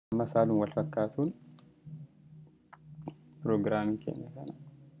amma saalum wal fakkaatuun pirogiraamii keenya kana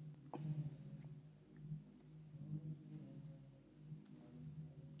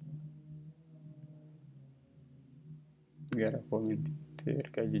gara koomiitti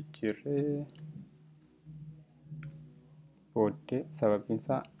erga jijjiirree booddee sababiin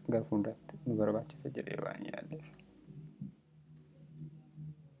isaa gara fuulduratti nu barbaachisa jedhee waan yaadeef.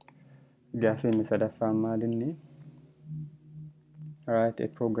 Gaaffii inni sadaffaan maalinni? Write a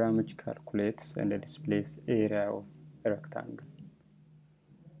program which calculates and displays area of a rectangle.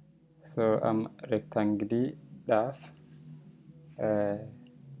 So rectangle daaf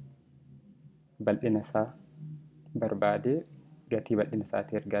bal'ina isaa barbaadee gatii bal'ina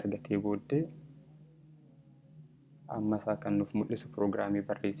isaatti erga argatee booddee amma isaa kan nuuf mul'isu pirogiraamii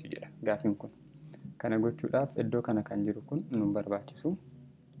barreessi jedha gaaffiin kun. Kana gochuudhaaf iddoo kana kan jiru kun nu barbaachisu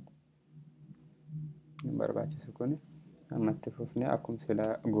kun ammatti fufnee akkuma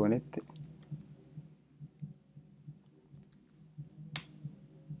silaa goonetti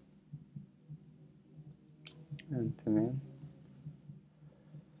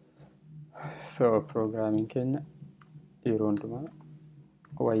so programming keenya yeroo hundumaa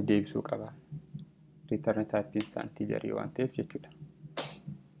waa'ee deebisuu qaba. Return type isaa integer waan ta'eef jechuudha.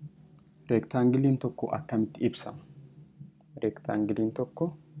 Rectangle tokko akkamitti ibsama? Rectangle tokko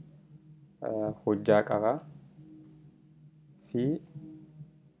hojjaa qaba fi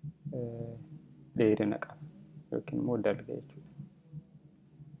dheerina qaba yookiin immoo dalga jechuudha.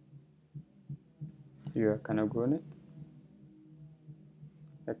 Yoo akkana goone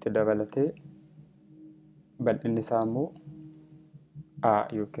itti dabalatee bal'inni isaa immoo a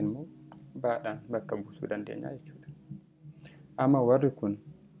yookiin immoo baadhaan bakka buusuu dandeenya jechuudha. Amma warri kun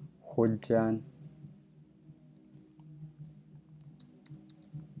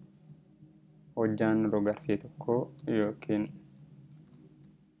hojjaan rogarfee tokko yookiin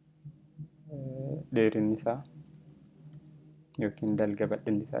dheerinni isaa yookiin dalga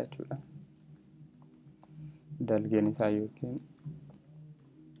bal'inni isaa jechuudha. Dalgeen isaa yookiin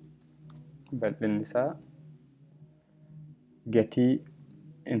bal'inni isaa gatii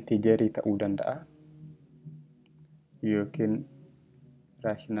integerii ta'uu danda'a yookiin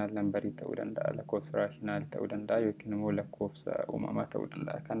raashinaal nambarii ta'uu danda'a, lakkoofsa raashinaal ta'uu danda'a yookiin immoo lakkoofsa uumamaa ta'uu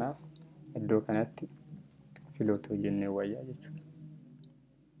danda'a. Kanaaf iddoo kanatti filoota jennee wayyaa jechuudha.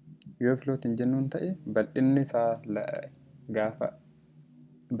 Yoo filoota hin jennuun ta'e bal'inni isaa gaafa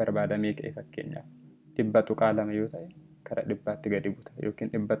barbaadamee ka'e fakkeenyaaf 100 yoo ta'e gara 100tti gadi buta yookiin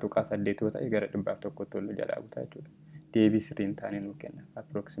 108 yoo ta'e gara 101tti ol jalaa buta jechuudha. Deebii sirriin taanee nu kenna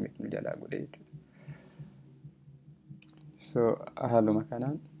approximate nu jalaa godhe jechuudha. So haaluma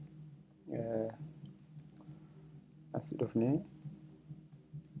kanaan as dhufnee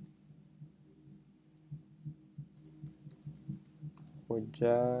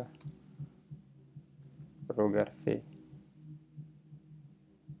hojjaa rogarfee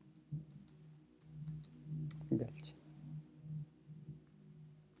galchi.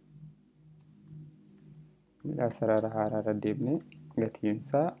 Sarara haaraa deebnee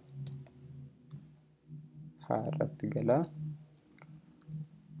gatiinsaa haaratti galaa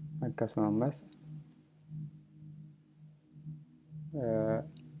akkasumas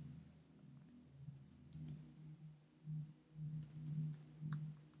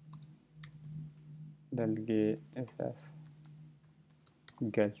dalgee isaas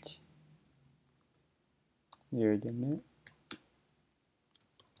galchi yoo jennee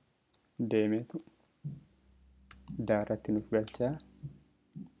deemeetu daaratti nuuf galchaa.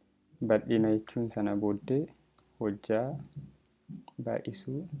 Bal'ina jechuun sana booddee hojjaa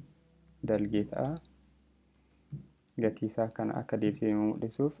baay'isuu dalgee ta'a. Gatii isaa kana akka deebi'ee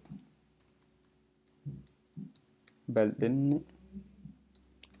mul'isuuf bal'inni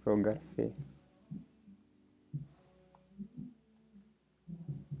rogarfee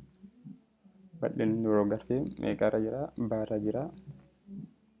meeqarra jira? Baarra jira.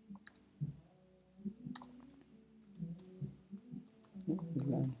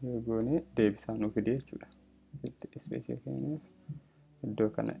 Yoo goone deebisaa nuuf fide jechuudha. Ispeesii keenyaaf iddoo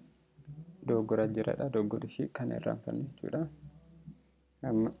kana dogoggora jiradha. Dogoggorri ishii kana irraanfanne jechuudha.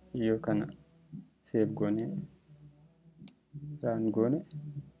 Amma yoo kana save goone run goone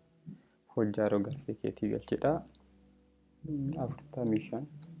hojjaa rogarfee keetii galchidha. 45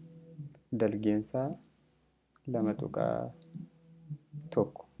 dalgeensaa 2.1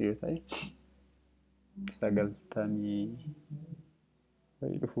 yoo ta'e 90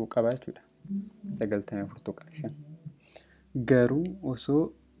 dhufuu qaba jechuudha. 94.5 garuu osoo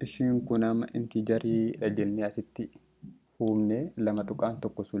ishiin kun amma integerii jennee asitti humnee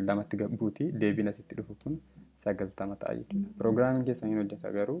 2.1 sun 2tti buuti deebiin asitti dhufu kun 90 ta'a jechuudha. Piroograamiin keessan hin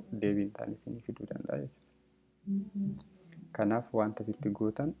hojjeta garuu deebiin taane isinii fiduu danda'a jechuudha. Kanaaf wanta sitti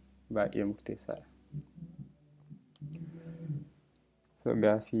gootan baay'ee murteessaadha. So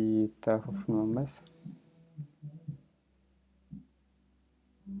gaaffii taa'uuf nu ammas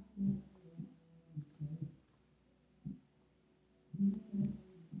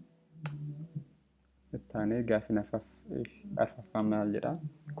ittaanee gaaffii arfaffaan maal jedha?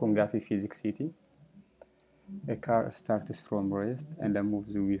 Kun gaaffii fiiziksiiti. A car starts from rest and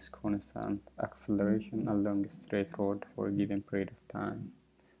moves with constant acceleration along a straight road for a given period of time.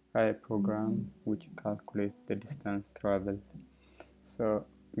 Write a program which calculates the distance traveled. So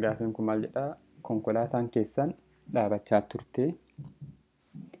gaafiin kun maal jedha? Konkolaataan keessan dhaabachaa turte.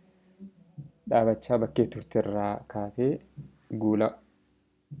 Dhaabachaa bakkee turte irraa kaatee guula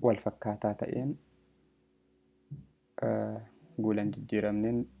wal fakkaataa ta'een guulan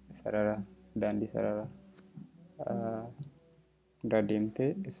jijjiiramneen daandii sarara irra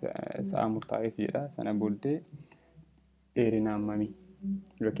deemtee sa'a murtaa'eef jedha. Sana booddee dheerina hammamii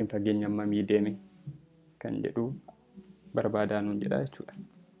yookiin fageenya hammamii deeme kan jedhu barbaadaa nuun jedha jechuudha.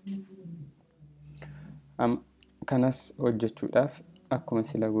 Kanas hojjechuudhaaf akkuma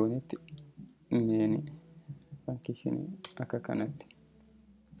sila goonetti fankishinii akka kanatti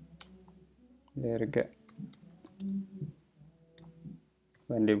erga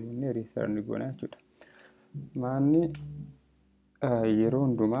bandee buunee riisarni goonaa jechuudha. Maanni yeroo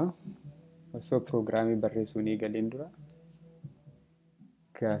hundumaa osoo piroogiraamii barreessuun eegaleen dura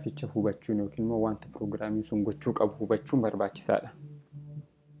gaaficha hubachuun yookiin immoo wanta piroogiraamii sun gochuu qabu hubachuun barbaachisaadha.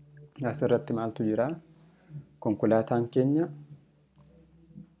 Asirratti maaltu jira? Konkolaataan keenya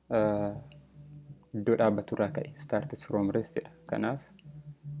iddoo dhaabbaturraa ka'e starts from rest jedha. Kanaaf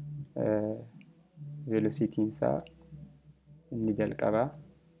velocitiin isaa inni jalqabaa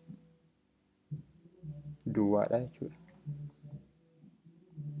duwwaadha jechuudha.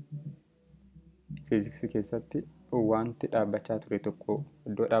 Fiiziksii keessatti wanti dhaabbachaa ture tokko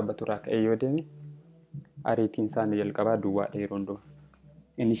iddoo dhaabbaturraa ka'e yoo deeme ariitiin isaa inni jalqabaa duwwaadha yeroo hundumaa.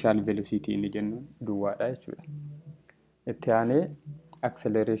 Initial velocity inni jennuun duwwaadha jechuudha. Itti aanee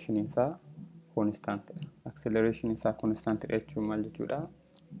acceleration isaa constant. Acceleration isaa constant jechuun maal jechuudha?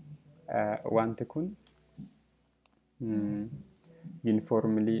 Wanti kun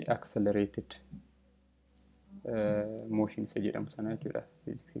uniformly accelerated motion isa jedhamu sana jechuudha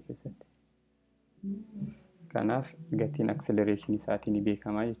fiiziksii keessatti. Kanaaf gatiin acceleration isaatiin ni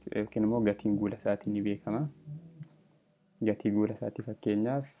beekama jechuudha, yookiin immoo gatiin guula isaatiin ni beekama. Gatii guula isaatii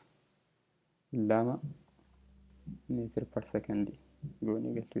fakkeenyaaf 2 meetira per second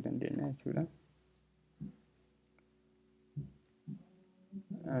goonee galchuu dandeenya jechuudha.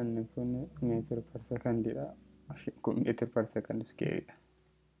 Inni kun meetira per secondidha. Kun meetira per second squaredha.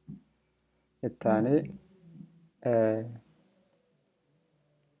 Itti aanee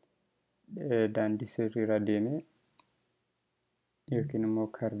daandii sirriirra deemee yookiin immoo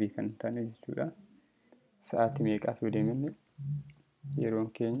karvii kan taane jechuudha. Sa'aatii meeqaaf yoo deemne yeroon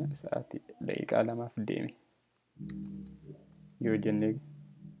keenya sa'aatii daqiiqaa 2f deeme yoo jennee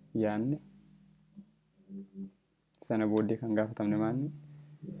yaanne sana booddee kan gaafatamne maanni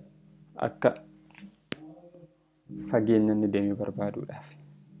akka fageenya inni deeme barbaaduudhaaf.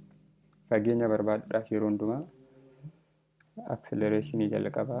 Fageenya barbaaduudhaaf yeroo hundumaa acceleration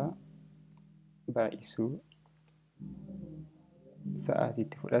jalqabaa baay'isuu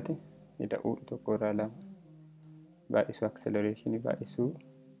sa'aatiitti fudhate ida'uu 1/2 baay'isuu acceleration baay'isuu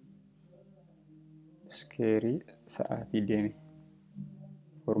skeerii sa'aatii deeme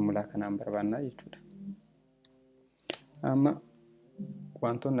formulaa kanaan barbaannaa jechuudha. Amma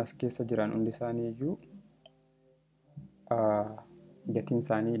wantoonni as keessa jiran hundi isaanii iyyuu gatiin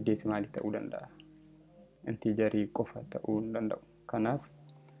isaanii deesimaalii ta'uu danda'a. Intiijarii qofa ta'uu hin danda'u. Kanaaf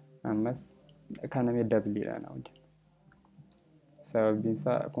ammas kana mee dabliidhaan hojjenna. Sababiin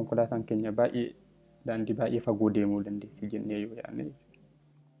isaa konkolaataan keenya daandii baay'ee fagoo deemuu dandeessi jennee yoo yaadne.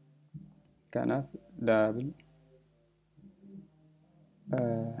 Kanaaf double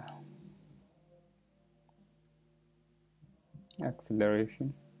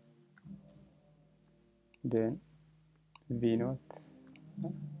acceleration then v naught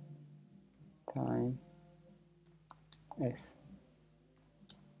time s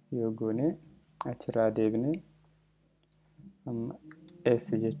yoo goone achirraa deebine amma s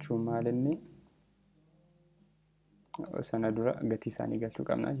jechuun maal inni sana dura gatii isaanii galchuu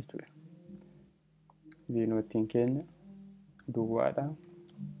qabna jechuudha. V naughtiin keenya duwwaadha,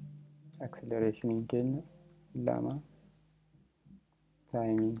 accelerationin keenya 2,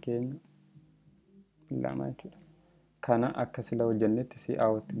 timing keenya 2 jechuudha. kana akka sila hojjennetti si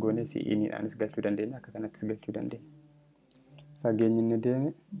awwatti goonee si iniidhaanis galchuu dandeenya, akka kanattis galchuu dandeenya. Fageenyi inni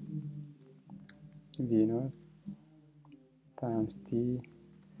deeme v naught times t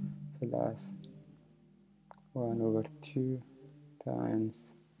plus 1/2 times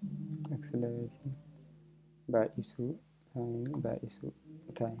acceleration baay'isuu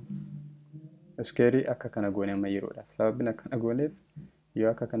time square akka kana goone amma yeroodhaaf. Sababni akkana gooneef yoo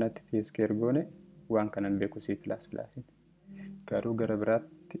akka kanatti t square goone waan kanan beeku c plus plus garuu gara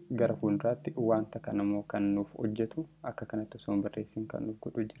biraatti gara fuulduraatti wanta kanammoo kan nuuf hojjetu akka kanatti osoo hin barreessin kan nuuf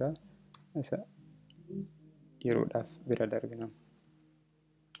godhu jira. Isa yeroodhaaf bira darbina.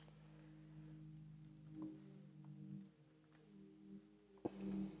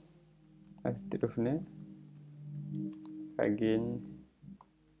 Asitti dhufne fageenyi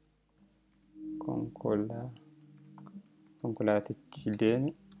konkolaatichi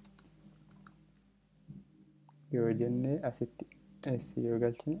deeme yoo jenne asitti s yoo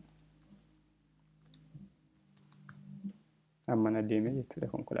galchine ammana deeme jechuudha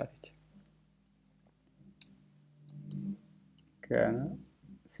konkolaatichi. Kana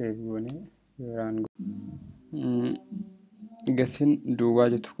seegoonee yeraan gatiin duwwaa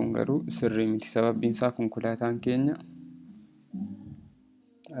jettu kun garuu sirrii miti. Sababbiin isaa konkolaataan keenya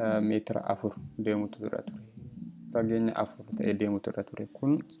meetira 4 deemutu irra ture. Fageenya 4 ta'ee deemutu irra ture.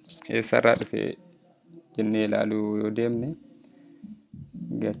 Kun eessarraa dhufee jennee ilaaluu yoo deemne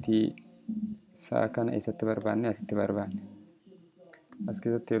gatii isaa kana eessatti barbaanne asitti barbaanne. As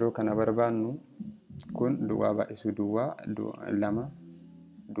keessatti yeroo kana barbaannu kun duwwaa baay'isuu duwwaa 2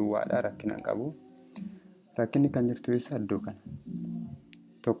 duwwaadha, rakkina hin qabu. Rakkinni kan jirtu isa iddoo kana.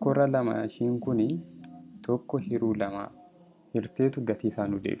 Tokkorra 2 ishiin kuni tokko hiruu 2 hirteetu gatii isaa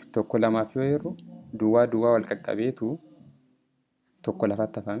nu deebisu. Tokko 2 yoo yeroo duwwaa wal qaqqabeetu tokko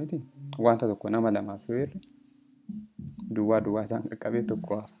lafatti hafa miti. Wanta tokko nama 2 yoo yeroo duwwaa isaan qaqqabee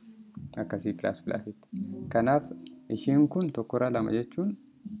tokko hafa. Akkasii plus plusitti. Kanaaf ishiin kun tokkorra 2 jechuun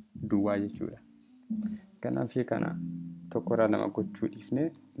duwwaa jechuudha. Kanaaf kana tokkorra 2 gochuu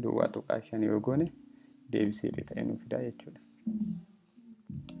dhiifnee duwwaa tuqaa 5 yoo goone deebisee ta'ee nuuf fida jechuudha.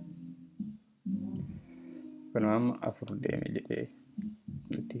 Kun amma 4 deeme jedhee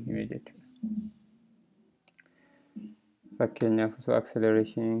nutti hime jechuudha. Fakkeenyaaf osoo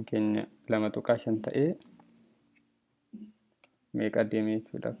acceleration keenya 2.5 ta'ee meeqa deeme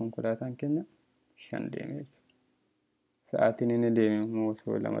jechuudha konkolaataan keenya 5 deeme jechuudha. Sa'aatiin inni deeme immoo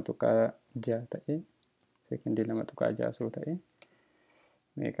osoo 2.6 ta'ee sekondii 2.6 osoo ta'ee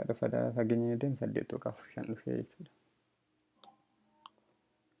meeqa dhufa fageenyi deemu 8.5 dhufee jechuudha.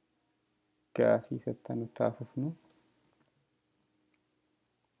 Gaafii sattan nutti hafuufnu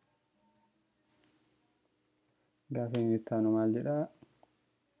gaafii nuttaanu maal jedhaa?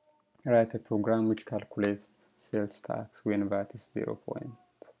 Write a program which calculates sales tax when VAT is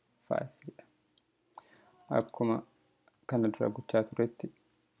 0.5. Akkuma kana dura gochaa turetti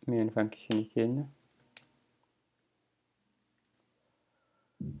main function keenya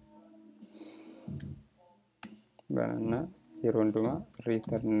banana yeroo hundumaa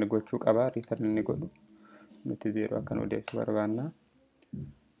return gochuu qaba. Return inni godhu nuti 0 akka nu deebisu barbaanna.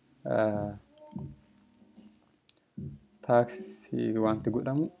 Taaksii wanti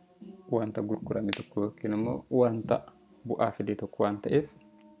godhamu wanta gurgurame tokko yookiin immoo wanta bu'aa fide tokko waan ta'eef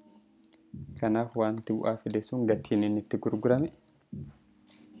kanaaf wanti bu'aa fide sun gatiin inni itti gurgurame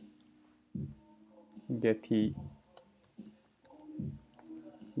gatii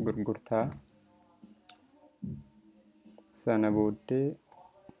gurgurtaa sana booddee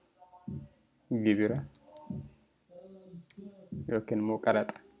gibira yookiin immoo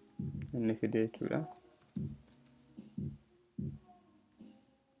qaraxa inni fide jechuudha.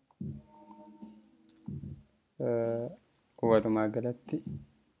 Walumaa galatti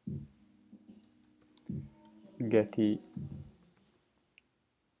gatii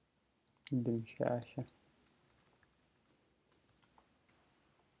dimshaasha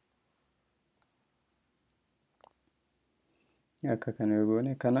akka kana yoo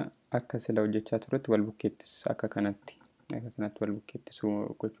goone kana akka sila hojjechaa turetti wal bukkeettis akka kanatti wal bukkeettisuu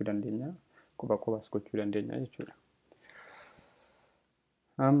gochuu dandeenya. Quba qubaas gochuu dandeenya jechuudha.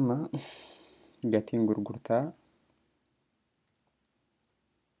 Amma gatiin gurgurtaa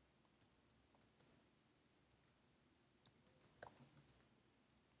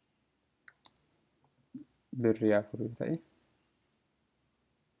birrii 4 ta'e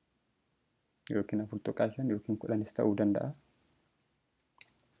yookiin 4.5 yookiin 10 ta'uu danda'a.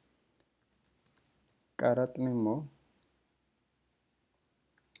 Qaraxni immoo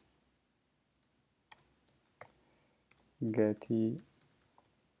gatii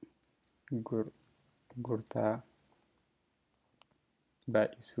gurgurtaa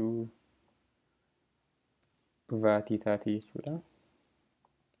baay'isuu vaatii taati jechuudha.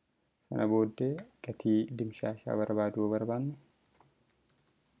 Sana booddee gatii dimshaashaa barbaaduu barbaanne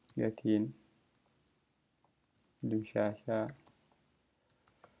gatiin dimshaashaa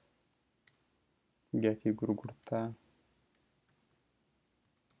gatii gurgurtaa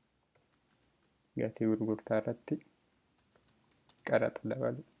irratti qaraxa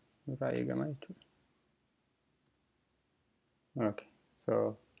dabalu irraa eegama jechuudha. Okay, so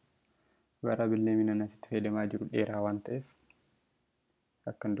variable name asitti fayyadamaa jiru dheeraa waan ta'eef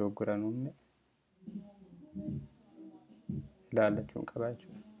akka hin doggoramne ilaalachuun qaba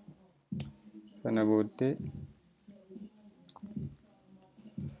jechuudha. Sana booddee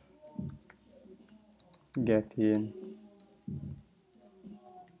gatiin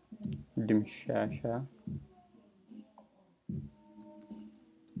dimshaashaa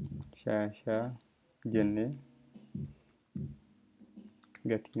jennee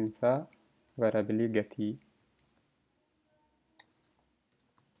gatiinsaa variable gatii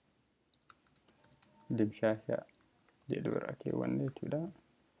dimshaashaa jedhu irraa keewwanne jechuudha.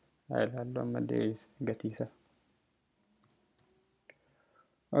 Ilaallu amma gatiisa.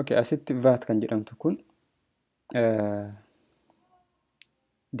 Okay, asitti VAT kan jedhamtu kun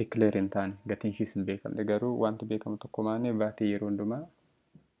declare hin taane gatiin ishiis hin beekamne, garuu wanti beekamu tokko malee VAT yeroo hundumaa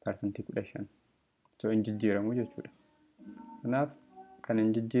 %15 so hin jijjiiramu jechuudha. Kanaaf kan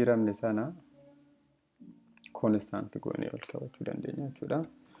hin jijjiiramne sana constant goonee ol qabachuu dandeenya jechuudha.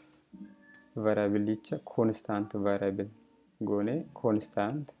 Variabilicha constant variable goonee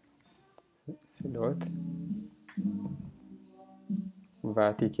constant float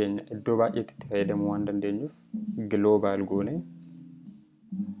VAT keenya iddoo baay'eetti itti fayyadamuu waan dandeenyuuf global goonee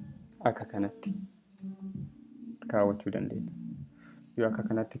akka kanatti kaawwachuu dandeenya. Yoo akka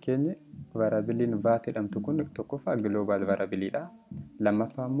kanatti keenye variabiliin VAT jedhamtu kun tokkoffaa global variabiliidha.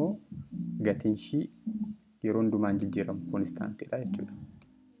 Lammaffaa immoo gatiin ishii yeroo hundumaan jijjiiramu constantidha jechuudha.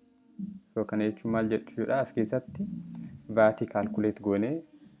 So kana jechuun maal jechuudha? As keessatti VAT calculate goonee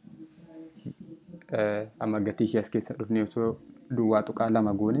amma gatii ishee as keessa dhufnee osoo duwwaa tuqaa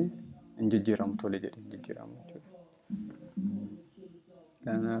 2 goonee hin jijjiiramu tole jedhee hin jijjiiramu jechuudha.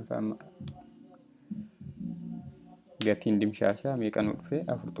 Kanaaf amma gatiin dimshaashaa meeqa nu dhufe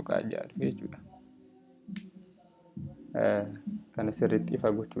 4.6 dhufe jechuudha. Kana sirriitti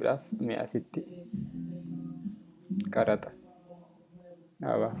ifa gochuudhaaf mee asitti qaraxa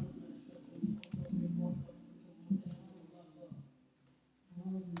abaa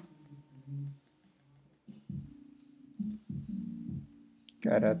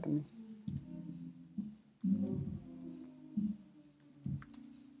qaraxni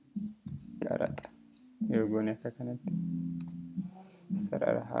yoo goone akka kanatti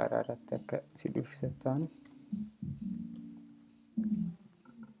sarara haaraa irratti akka fiduuf sattaan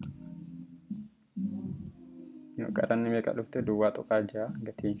qaranni meeqa dhufte duwwaa tuqaa 6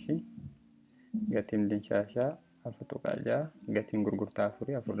 gatiin ishii, gatiin dimshaashaa 4.6, gatiin gurgurtaa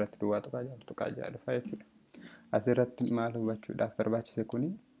 4 irratti duwwaa tuqaa 4.6 dhufa jechuudha. Asirratti maal hubachuudhaaf barbaachise kuni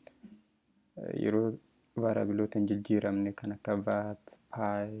yeroo variabilioota hin jijjiiramne kan akka VAT,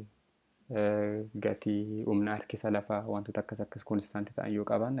 PAI, gatii humna harkisa lafaa wantoota akkas constant ta'an yoo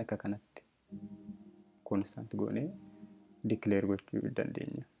qabaanne akka kanatti constant goonee declare gochuu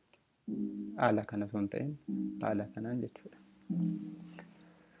dandeenya. Haala kana osoo hin ta'in haala kanaan jechuudha.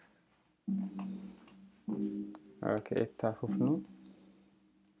 Okay, itti fufnu.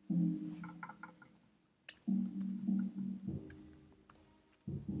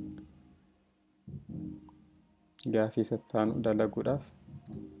 Gaafii sattaanu dalaguudhaaf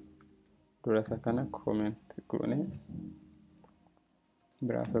dura isa kana comment goonee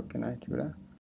biraa sokkina jechuudha.